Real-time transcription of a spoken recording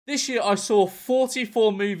This year I saw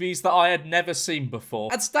 44 movies that I had never seen before.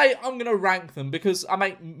 And today I'm going to rank them because I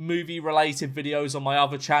make movie related videos on my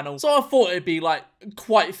other channel. So I thought it'd be like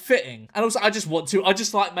quite fitting. And also I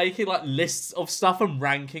just like making like lists of stuff and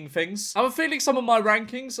ranking things. I have a feeling some of my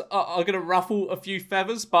rankings are going to ruffle a few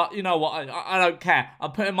feathers, but you know what? I don't care.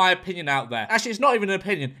 I'm putting my opinion out there. Actually, it's not even an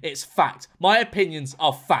opinion. It's fact. My opinions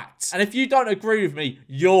are facts. And if you don't agree with me,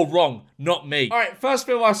 you're wrong, not me. All right, first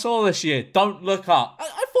film I saw this year, Don't Look Up.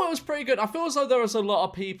 I thought it was pretty good. I feel as though there was a lot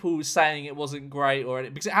of people saying it wasn't great or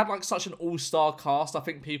anything because it had like such an all-star cast. I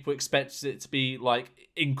think people expected it to be like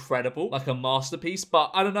incredible, like a masterpiece,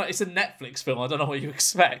 but I don't know, it's a Netflix film. I don't know what you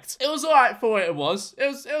expect. It was alright for what it was. It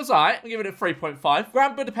was alright. I'm giving it a 3.5.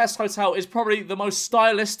 Grand Budapest Hotel is probably the most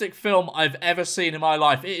stylistic film I've ever seen in my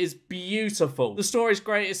life. It is beautiful. The story's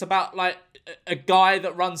great. It's about like a guy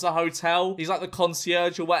that runs a hotel. He's like the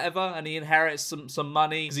concierge or whatever, and he inherits some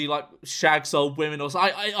money because he like shags old women or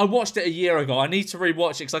something. I watched it a year ago. I need to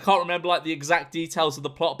rewatch it because I can't remember like the exact details of the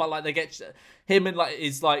plot, but like they get him and like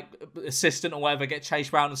his like assistant or whatever get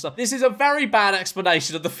chased around and stuff. This is a very bad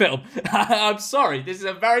explanation of the film. I'm sorry. This is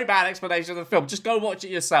a very bad explanation of the film. Just go watch it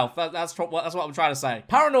yourself. That's what I'm trying to say.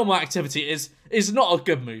 Paranormal Activity is not a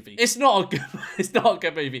good movie. It's not a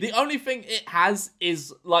good movie. The only thing it has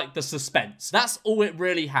is like the suspense. That's all it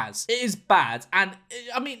really has. It is bad, and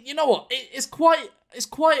I mean, you know what? It's quite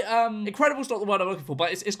incredible is not the word I'm looking for,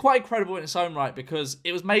 but it's quite incredible in its own right because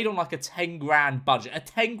it was made on like a 10 grand budget. A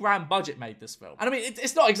 10 grand budget made this film. And I mean,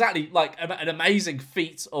 it's not exactly like an amazing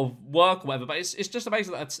feat of work or whatever, but it's just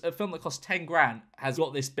amazing that a film that cost 10 grand has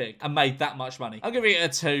got this big and made that much money. I'm giving it a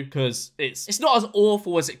 2 because it's not as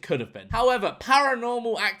awful as it could have been. However,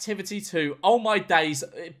 Paranormal Activity 2, oh my days,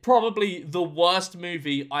 probably the worst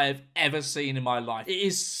movie I have ever seen in my life. It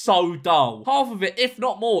is so dull. Half of it, if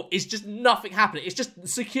not more, is just nothing happening. It's just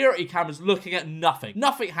security cameras looking at nothing.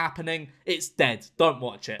 Nothing happening. It's dead. Don't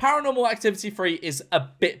watch it. Paranormal Activity 3 is a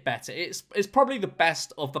bit better. It's probably the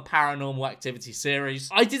best of the Paranormal Activity series.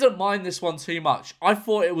 I didn't mind this one too much. I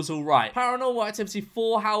thought it was alright. Paranormal Activity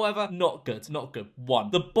 4, however, not good. Not good.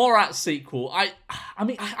 1. The Borat sequel. I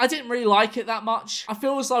mean, I didn't really like it that much. I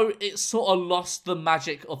feel as though it sort of lost the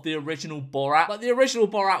magic of the original Borat. Like, the original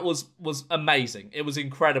Borat was amazing. It was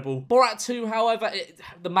incredible. Borat 2, however,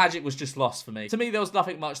 the magic was just lost for me. To me, there was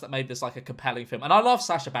nothing much that made this like a compelling film. And I love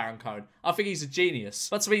Sacha Baron Cohen. I think he's a genius.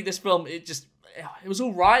 But to me, this film, it was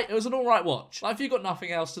all right. It was an all right watch. Like, if you've got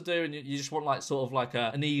nothing else to do and you just want like sort of like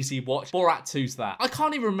an easy watch, Borat 2's that. I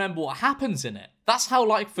can't even remember what happens in it. That's how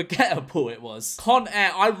like forgettable it was. Con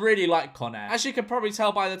Air, I really like Con Air. As you can probably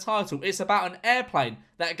tell by the title, it's about an airplane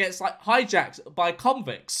that gets like hijacked by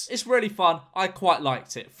convicts. It's really fun. I quite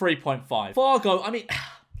liked it. 3.5. Fargo, I mean,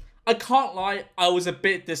 I can't lie, I was a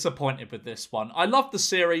bit disappointed with this one. I love the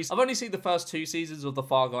series. I've only seen the first 2 seasons of the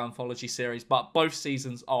Fargo anthology series, but both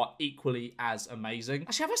seasons are equally as amazing.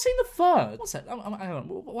 Actually, have I seen the third? What's that? Hang on.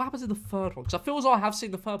 What happens in the third one? Because I feel as though I have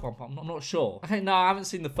seen the third one, but I'm not sure. Okay, no, I haven't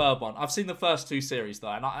seen the third one. I've seen the first 2 series though,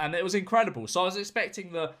 and it was incredible. So I was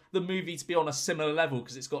expecting the movie to be on a similar level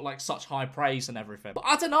because it's got like such high praise and everything. But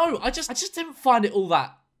I don't know. I just didn't find it all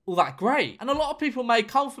that great. And a lot of people may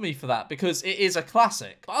come for me for that because it is a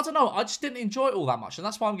classic. But I don't know, I just didn't enjoy it all that much, and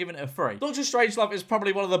that's why I'm giving it a 3. Doctor Strangelove is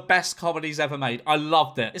probably one of the best comedies ever made. I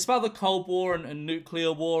loved it. It's about the Cold War and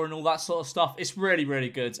nuclear war and all that sort of stuff. It's really, really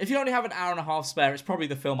good. If you only have an hour and a half spare, it's probably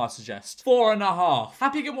the film I'd suggest. 4.5.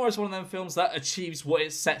 Happy Gilmore is one of them films that achieves what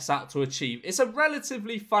it sets out to achieve. It's a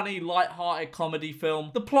relatively funny, light-hearted comedy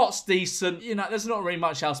film. The plot's decent. You know, there's not really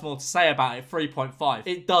much else more to say about it. 3.5.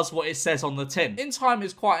 It does what it says on the tin. In Time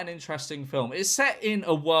is quite an interesting film. It's set in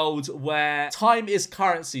a world where time is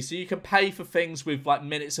currency, so you can pay for things with like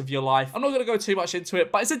minutes of your life. I'm not going to go too much into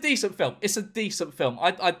it, but it's a decent film. It's a decent film.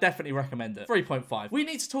 I definitely recommend it. 3.5. We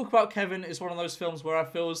Need to Talk About Kevin is one of those films where I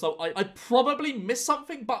feel as though I probably missed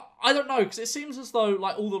something, but I don't know, because it seems as though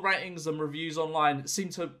like all the ratings and reviews online seem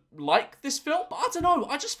to like this film, but I don't know,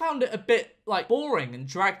 I just found it a bit like boring and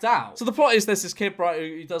dragged out. So the plot is there's this kid, right,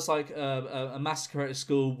 who does like a massacre at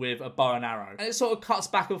school with a bow and arrow, and it sort of cuts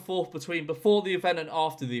back and forth between before the event and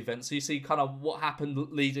after the event, so you see kind of what happened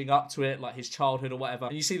leading up to it, like his childhood or whatever,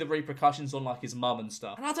 and you see the repercussions on like his mum and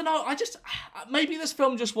stuff. And I don't know, maybe this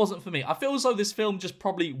film just wasn't for me. I feel as though this film just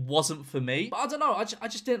probably wasn't for me, but I don't know, I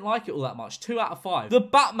just didn't like it all that much. 2 out of 5. The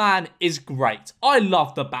Batman is great. I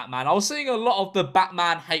love the Batman. I was seeing a lot of the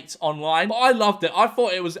Batman hate hate online, but I loved it. I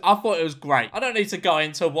thought it was great. I don't need to go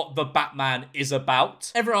into what The Batman is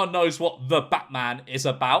about. Everyone knows what The Batman is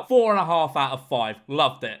about. 4.5 out of 5.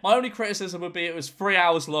 Loved it. My only criticism would be it was 3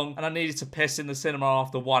 hours long and I needed to piss in the cinema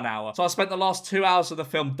after 1 hour. So I spent the last 2 hours of the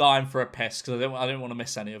film dying for a piss because I didn't want to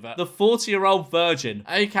miss any of it. The 40-Year-Old Virgin,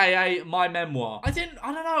 aka my memoir. I don't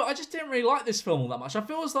know, I just didn't really like this film all that much. I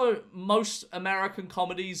feel as though most American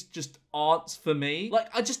comedies just aren't for me. Like,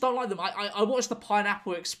 I just don't like them. I watched The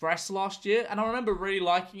Pineapple Express last year and I remember really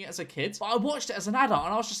liking it as a kid, but I watched it as an adult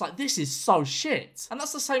and I was just like, this is so shit. And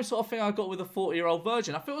that's the same sort of thing I got with The 40-Year-Old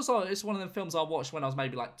Virgin. I feel as though it's one of them films I watched when I was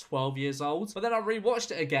maybe like 12 years old, but then I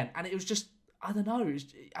rewatched it again and it was just, I don't know,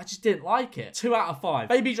 I just didn't like it. 2 out of 5.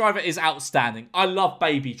 Baby Driver is outstanding. I love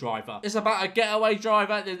Baby Driver. It's about a getaway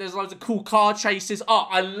driver. There's loads of cool car chases. Oh,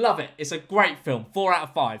 I love it. It's a great film. 4 out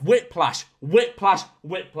of 5. Whiplash. Whiplash.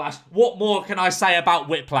 Whiplash. What more can I say about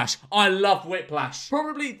Whiplash? I love Whiplash.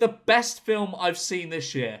 Probably the best film I've seen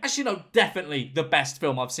this year. Actually, no, definitely the best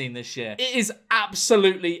film I've seen this year. It is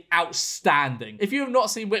absolutely outstanding. If you have not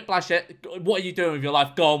seen Whiplash yet, what are you doing with your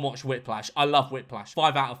life? Go and watch Whiplash. I love Whiplash.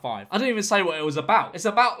 5 out of 5. I didn't even say what it was about. It's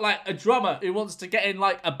about like a drummer who wants to get in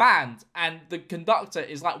like a band and the conductor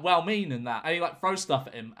is like well mean in that and he like throws stuff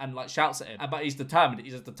at him and like shouts at him, but he's determined.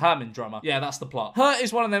 He's a determined drummer. Yeah, that's the plot. Hurt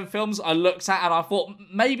is one of them films I looked at and I thought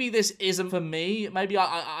maybe this isn't for me. Maybe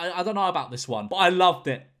I don't know about this one, but I loved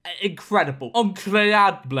it. Incredible.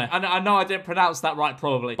 Incroyable. And I know I didn't pronounce that right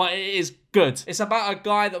probably, but it is good. It's about a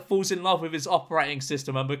guy that falls in love with his operating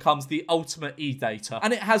system and becomes the ultimate e-dater.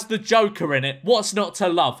 And it has the Joker in it. What's not to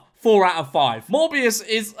love? 4 out of 5. Morbius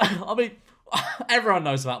is, I mean, everyone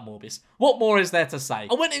knows about Morbius. What more is there to say?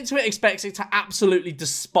 I went into it expecting to absolutely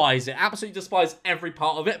despise it. Absolutely despise every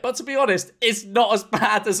part of it. But to be honest, it's not as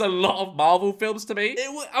bad as a lot of Marvel films to me.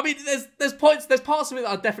 I mean, there's parts of it that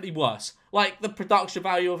are definitely worse. Like the production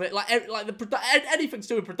value of it, anything to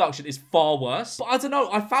do with production is far worse. But I don't know,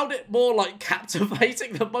 I found it more like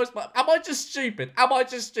captivating than most. Am I just stupid? Am I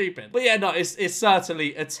just stupid? But yeah, no, it's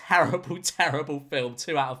certainly a terrible, terrible film.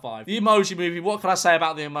 2 out of 5. The Emoji Movie. What can I say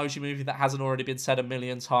about the Emoji Movie that hasn't already been said a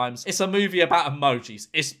million times? It's a movie about emojis.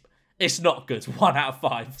 It's not good. 1 out of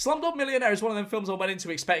 5. Slumdog Millionaire is one of them films I went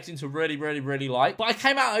into expecting to really, really, really like. But I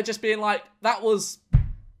came out of it just being like, that was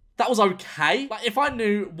okay. Like, if I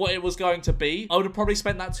knew what it was going to be, I would have probably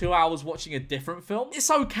spent that 2 hours watching a different film.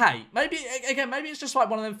 It's okay. Maybe it's just like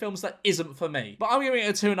one of them films that isn't for me. But I'm giving it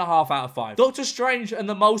a 2.5 out of 5. Doctor Strange and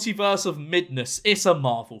the Multiverse of Midness. It's a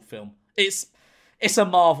Marvel film. It's a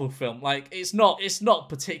Marvel film. Like, it's not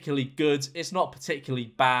particularly good. It's not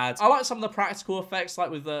particularly bad. I like some of the practical effects,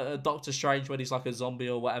 like with Doctor Strange when he's like a zombie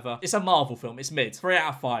or whatever. It's a Marvel film. It's mid. 3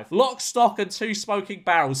 out of 5. Lock, Stock, and Two Smoking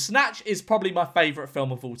Barrels. Snatch is probably my favourite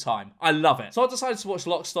film of all time. I love it. So I decided to watch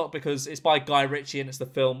Lock, Stock because it's by Guy Ritchie and it's the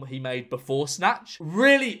film he made before Snatch.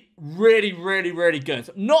 Really, really, really, really good.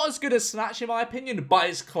 Not as good as Snatch in my opinion, but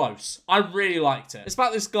it's close. I really liked it. It's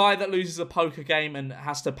about this guy that loses a poker game and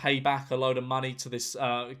has to pay back a load of money to this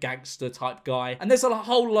gangster type guy. And there's a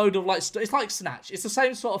whole load of like, it's like Snatch. It's the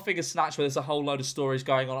same sort of thing as Snatch where there's a whole load of stories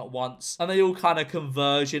going on at once. And they all kind of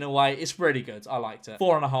converge in a way. It's really good. I liked it.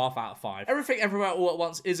 4.5 out of 5. Everything Everywhere All at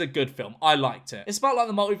Once is a good film. I liked it. It's about like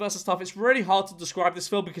the multiverse and stuff. It's really hard to describe this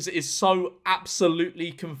film because it is so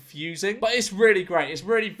absolutely confusing. But it's really great. It's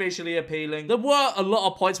really visually appealing. There were a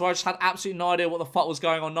lot of points where I just had absolutely no idea what the fuck was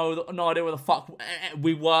going on. No idea where the fuck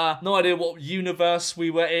we were. No idea what universe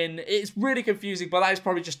we were in. It's really confusing, but that is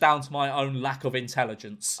probably just down to my own lack of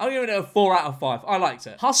intelligence. I'm giving it a 4 out of 5. I liked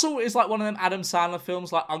it. Hustle is like one of them Adam Sandler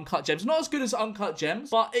films, like Uncut Gems. Not as good as Uncut Gems,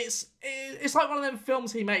 but it's like one of them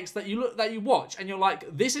films he makes that you watch and you're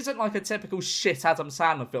like, this isn't like a typical shit Adam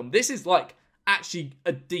Sandler film. This is like actually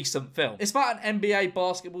a decent film. It's about an NBA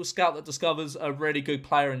basketball scout that discovers a really good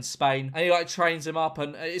player in Spain and he like trains him up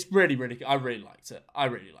and it's really, really good. I really liked it.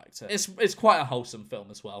 It's quite a wholesome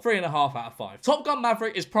film as well. 3.5 out of 5. Top Gun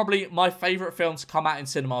Maverick is probably my favourite film to come out in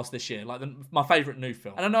cinemas this year. Like my favourite new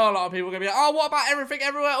film. And I know a lot of people are going to be like, oh, what about Everything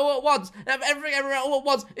Everywhere All at Once? Everything Everywhere All at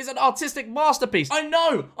Once is an artistic masterpiece. I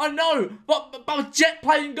know. But a jet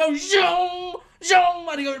plane goes zoom, zoom,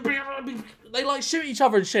 and he goes, they like shoot each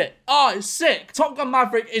other and shit. Oh, it's sick. Top Gun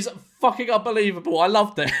Maverick is fucking unbelievable. I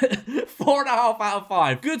loved it. 4.5 out of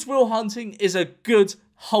 5. Good Will Hunting is a good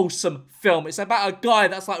wholesome film. It's about a guy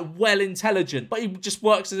that's like well intelligent, but he just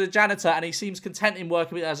works as a janitor and he seems content in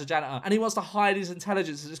working as a janitor and he wants to hide his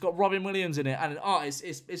intelligence. It's got Robin Williams in it and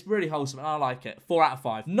it's really wholesome and I like it. 4 out of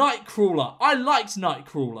 5. Nightcrawler. I liked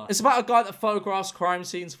Nightcrawler. It's about a guy that photographs crime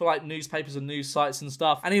scenes for like newspapers and news sites and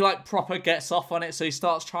stuff, and he like proper gets off on it, so he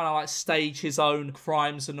starts trying to like stage his own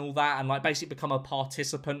crimes and all that and like basically become a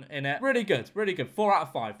participant in it. Really good, really good. 4 out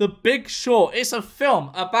of 5. The Big Short. It's a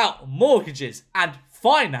film about mortgages and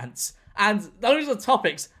finance, and those are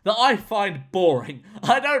topics that I find boring.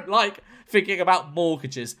 I don't like thinking about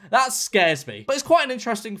mortgages. That scares me. But it's quite an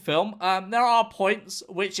interesting film. There are points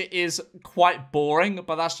which it is quite boring,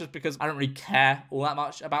 but that's just because I don't really care all that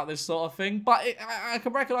much about this sort of thing. But I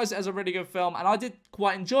can recognize it as a really good film, and I did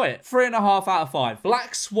quite enjoy it. 3.5 out of 5.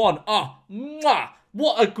 Black Swan. Oh, mwah!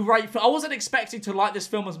 What a great film. I wasn't expecting to like this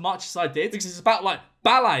film as much as I did, because it's about like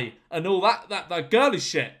ballet and all that girly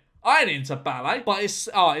shit. I ain't into ballet, but it's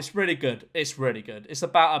really good. It's really good. It's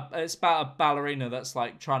about a ballerina that's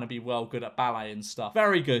like trying to be well good at ballet and stuff.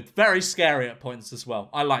 Very good. Very scary at points as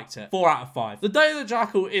well. I liked it. 4 out of 5. The Day of the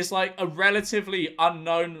Jackal is like a relatively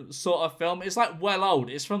unknown sort of film. It's like well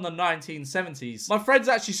old. It's from the 1970s. My friends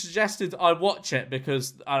actually suggested I watch it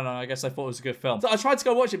because, I don't know, I guess I thought it was a good film. So I tried to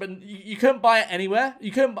go watch it, but you couldn't buy it anywhere.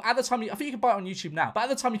 You couldn't, at the time, I think you could buy it on YouTube now, but at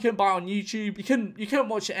the time you couldn't buy it on YouTube. You couldn't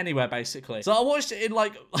watch it anywhere basically. So I watched it in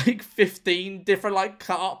like 15 different like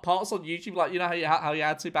cut up parts on YouTube, like you know how you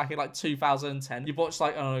had to back in like 2010. You watched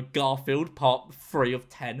like, I don't know, Garfield part 3 of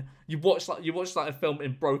 10. You watched like a film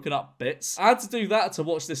in broken up bits. I had to do that to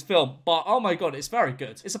watch this film, but oh my god, it's very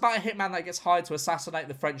good. It's about a hitman that gets hired to assassinate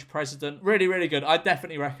the French president. Really, really good. I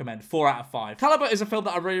definitely recommend. 4 out of 5. Caliber is a film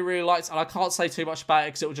that I really, really liked, and I can't say too much about it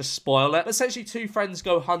because it will just spoil it. But essentially, 2 friends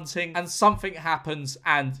go hunting, and something happens,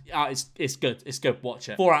 and it's good. It's good. Watch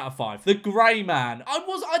it. 4 out of 5. The Grey Man.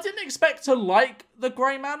 I didn't expect to like The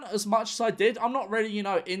Grey Man as much as I did. I'm not really,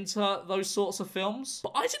 into those sorts of films,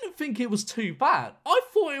 but I didn't think it was too bad. I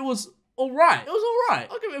thought it was alright. It was alright.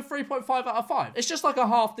 I'll give it a 3.5 out of 5. It's just like a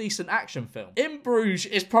half-decent action film. In Bruges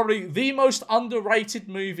is probably the most underrated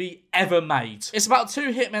movie ever made. It's about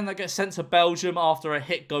 2 hitmen that get sent to Belgium after a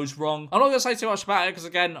hit goes wrong. I'm not going to say too much about it because,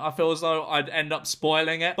 again, I feel as though I'd end up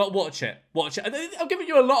spoiling it. But watch it. Watch it. I'm giving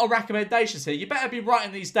you a lot of recommendations here. You better be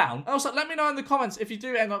writing these down. And also, let me know in the comments if you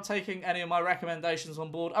do end up taking any of my recommendations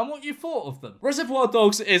on board and what you thought of them. Reservoir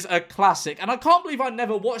Dogs is a classic, and I can't believe I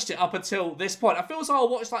never watched it up until this point. I feel as though I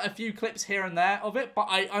watched like a few clips here and there of it, but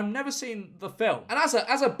I've never seen the film. And as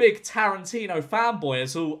a big Tarantino fanboy,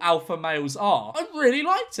 as all alpha males are, I really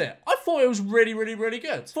liked it. I thought it was really, really, really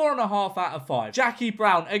good. 4.5 out of 5. Jackie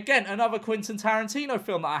Brown, again, another Quentin Tarantino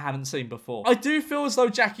film that I hadn't seen before. I do feel as though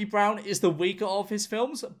Jackie Brown is the weaker of his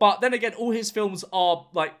films, but then again, all his films are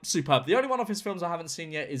like superb. The only one of his films I haven't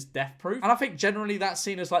seen yet is Death Proof, and I think generally that's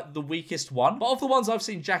seen as like the weakest one. But of the ones I've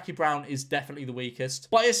seen, Jackie Brown is definitely the weakest,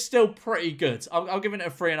 but it's still pretty good. I'll give it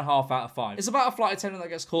a 3.5 out of 5. It's about a flight attendant that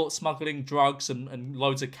gets caught smuggling drugs and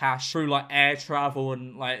loads of cash through like air travel,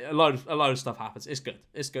 and like a load of stuff happens. It's good.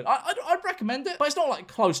 It's good. I'd recommend it, but it's not like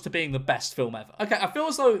close to being the best film ever. Okay, I feel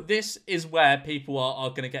as though this is where people are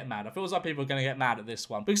going to get mad. I feel as though people are going to get mad at this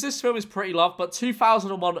one because this film is pretty loved, but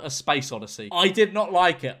 2001 A Space Odyssey, I did not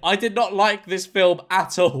like it. I did not like this film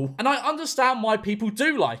at all, and I understand why people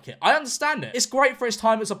do like it. I understand it. It's great for its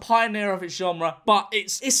time. It's a pioneer of its genre, but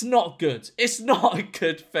it's not good. It's not a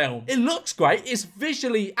good film. It looks great. It's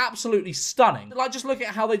visually absolutely stunning. Like, just look at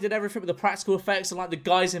how they did everything with the practical effects and like the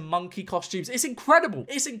guys in monkey costumes. It's incredible.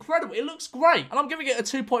 It's incredible. It looks great. And I'm giving it a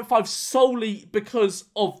 2.5 solely because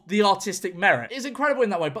of the artistic merit. It's incredible in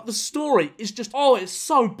that way, but the story is just, oh, it's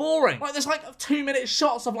so boring. Like, there's like 2-minute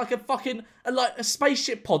shots of like a fucking, like a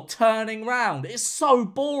spaceship pod turning round. It's so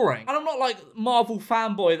boring. And I'm not like Marvel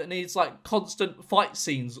fanboy that needs like constant fight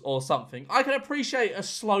scenes or something. I can appreciate a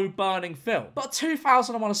slow burning film, but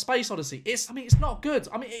 2001 A Space Odyssey, it's not good.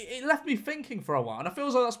 I mean, it left me thinking for a while, and I feel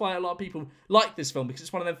as though that's why a lot of people like this film, because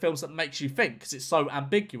it's one of them films that makes you think, because it's so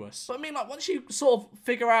ambiguous. But I mean, like, once you sort of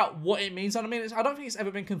figure out what it means, and I mean, I don't think it's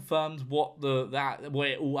ever been confirmed what what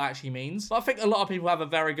it all actually means, but I think a lot of people have a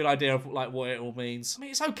very good idea of like what it all means. I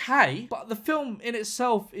mean, it's okay, but the film in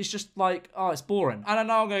itself is just like, oh, it's boring. And I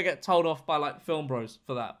know I'm gonna get told off by like film bros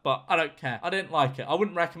for that, but I don't care. I didn't like it. I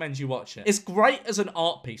wouldn't recommend you watch it. It's great as an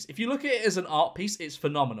art piece. If you look at it as an art piece, it's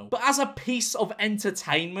phenomenal. But as a piece of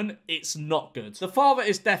entertainment, it's not good. The Father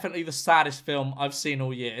is definitely the saddest film I've seen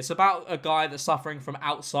all year. It's about a guy that's suffering from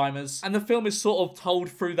Alzheimer's, and the film is sort of told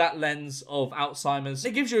through that lens of Alzheimer's.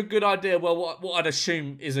 It gives you a good idea, well, what I'd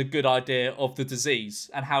assume is a good idea of the disease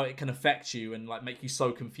and how it can affect you and like make you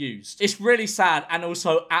so confused. It's It's really sad and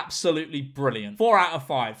also absolutely brilliant. 4 out of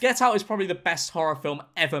 5. Get Out is probably the best horror film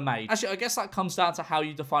ever made. Actually, I guess that comes down to how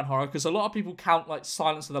you define horror, because a lot of people count like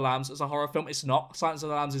Silence of the Lambs as a horror film. It's not. Silence of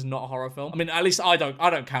the Lambs is not a horror film. I mean, at least I don't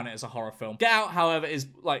count it as a horror film. Get Out, however, is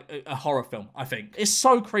like a horror film, I think. It's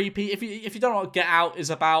so creepy. If you don't know what Get Out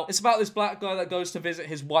is about, it's about this black guy that goes to visit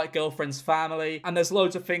his white girlfriend's family, and there's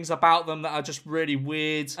loads of things about them that are just really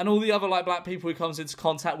weird, and all the other like black people he comes into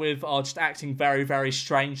contact with are just acting very, very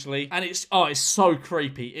strangely, and it's so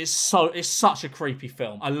creepy. It's such a creepy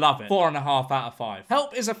film. I love it. 4.5 out of 5.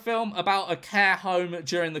 Help is a film about a care home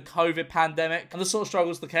during the COVID pandemic and the sort of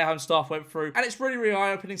struggles the care home staff went through, and it's really, really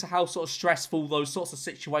eye-opening to how sort of stressful those sorts of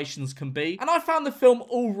situations can be. And I found the film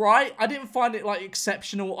all right. I didn't find it like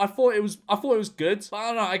exceptional. I thought it was good, but I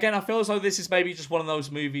don't know. Again, I feel as though this is maybe just one of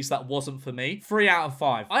those movies that wasn't for me. 3 out of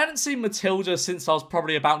 5. I hadn't seen Matilda since I was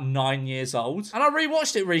probably about 9 years old, and I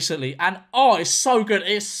rewatched it recently, and it's so good.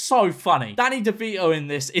 It's so funny. Danny DeVito in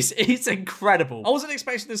this it's incredible. I wasn't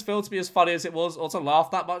expecting this film to be as funny as it was, or to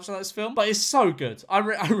laugh that much at this film, but it's so good. I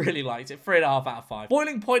really liked it. 3.5 out of 5.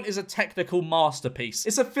 Boiling Point is a technical masterpiece.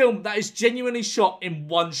 It's a film that is genuinely shot in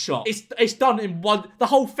one shot. It's done in one. The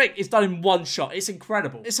whole thing is done in one shot. It's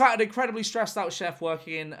incredible. It's about an incredibly stressed out chef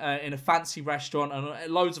working in a fancy restaurant,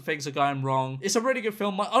 and loads of things are going wrong. It's a really good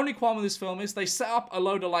film. My only qualm with this film is they set up a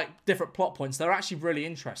load of like different plot points. They're actually really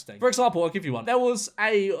interesting. For example, I'll give you one. There was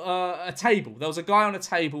a table. There was a guy on a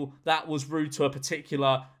table that was rude to a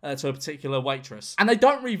particular waitress, and they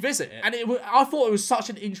don't revisit it. And I thought it was such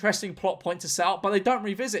an interesting plot point to set up, but they don't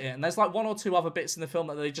revisit it. And there's like one or two other bits in the film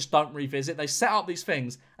that they just don't revisit. They set up these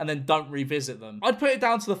things and then don't revisit them. I'd put it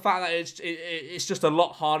down to the fact that it's just a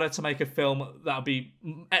lot harder to make a film that'll be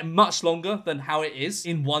much longer than how it is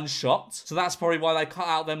in one shot. So that's probably why they cut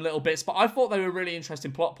out them little bits. But I thought they were really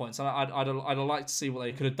interesting plot points, and I'd like to see what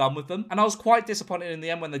they could have done with them. And I was quite disappointed in the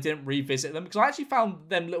end when they didn't revisit them, because I actually found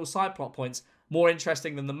them little side plot points more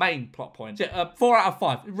interesting than the main plot point. 4 out of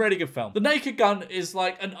 5. Really good film. The Naked Gun is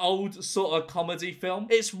like an old sort of comedy film.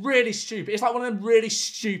 It's really stupid. It's like one of them really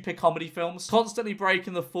stupid comedy films, constantly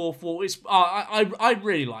breaking the fourth wall. I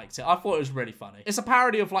really liked it. I thought it was really funny. It's a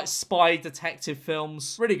parody of like spy detective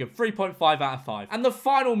films. Really good. 3.5 out of 5. And the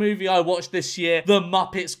final movie I watched this year, The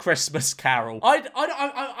Muppets Christmas Carol.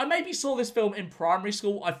 I maybe saw this film in primary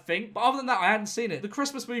school, I think, but other than that, I hadn't seen it. The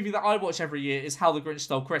Christmas movie that I watch every year is How the Grinch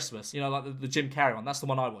Stole Christmas. You know, like the Jim Carrey one. That's the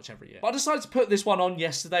one I watch every year. But I decided to put this one on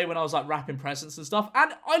yesterday when I was like wrapping presents and stuff,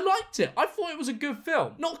 and I liked it. I thought it was a good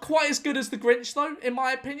film. Not quite as good as The Grinch though, in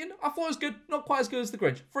my opinion. I thought it was good. Not quite as good as The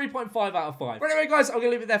Grinch. 3.5 out of 5. But anyway, guys, I'm gonna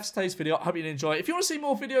leave it there for today's video. I hope you enjoy it. If you want to see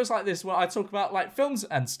more videos like this where I talk about like films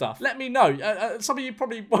and stuff, let me know. Some of you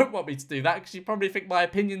probably won't want me to do that because you probably think my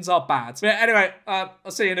opinions are bad. But anyway,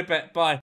 I'll see you in a bit. Bye.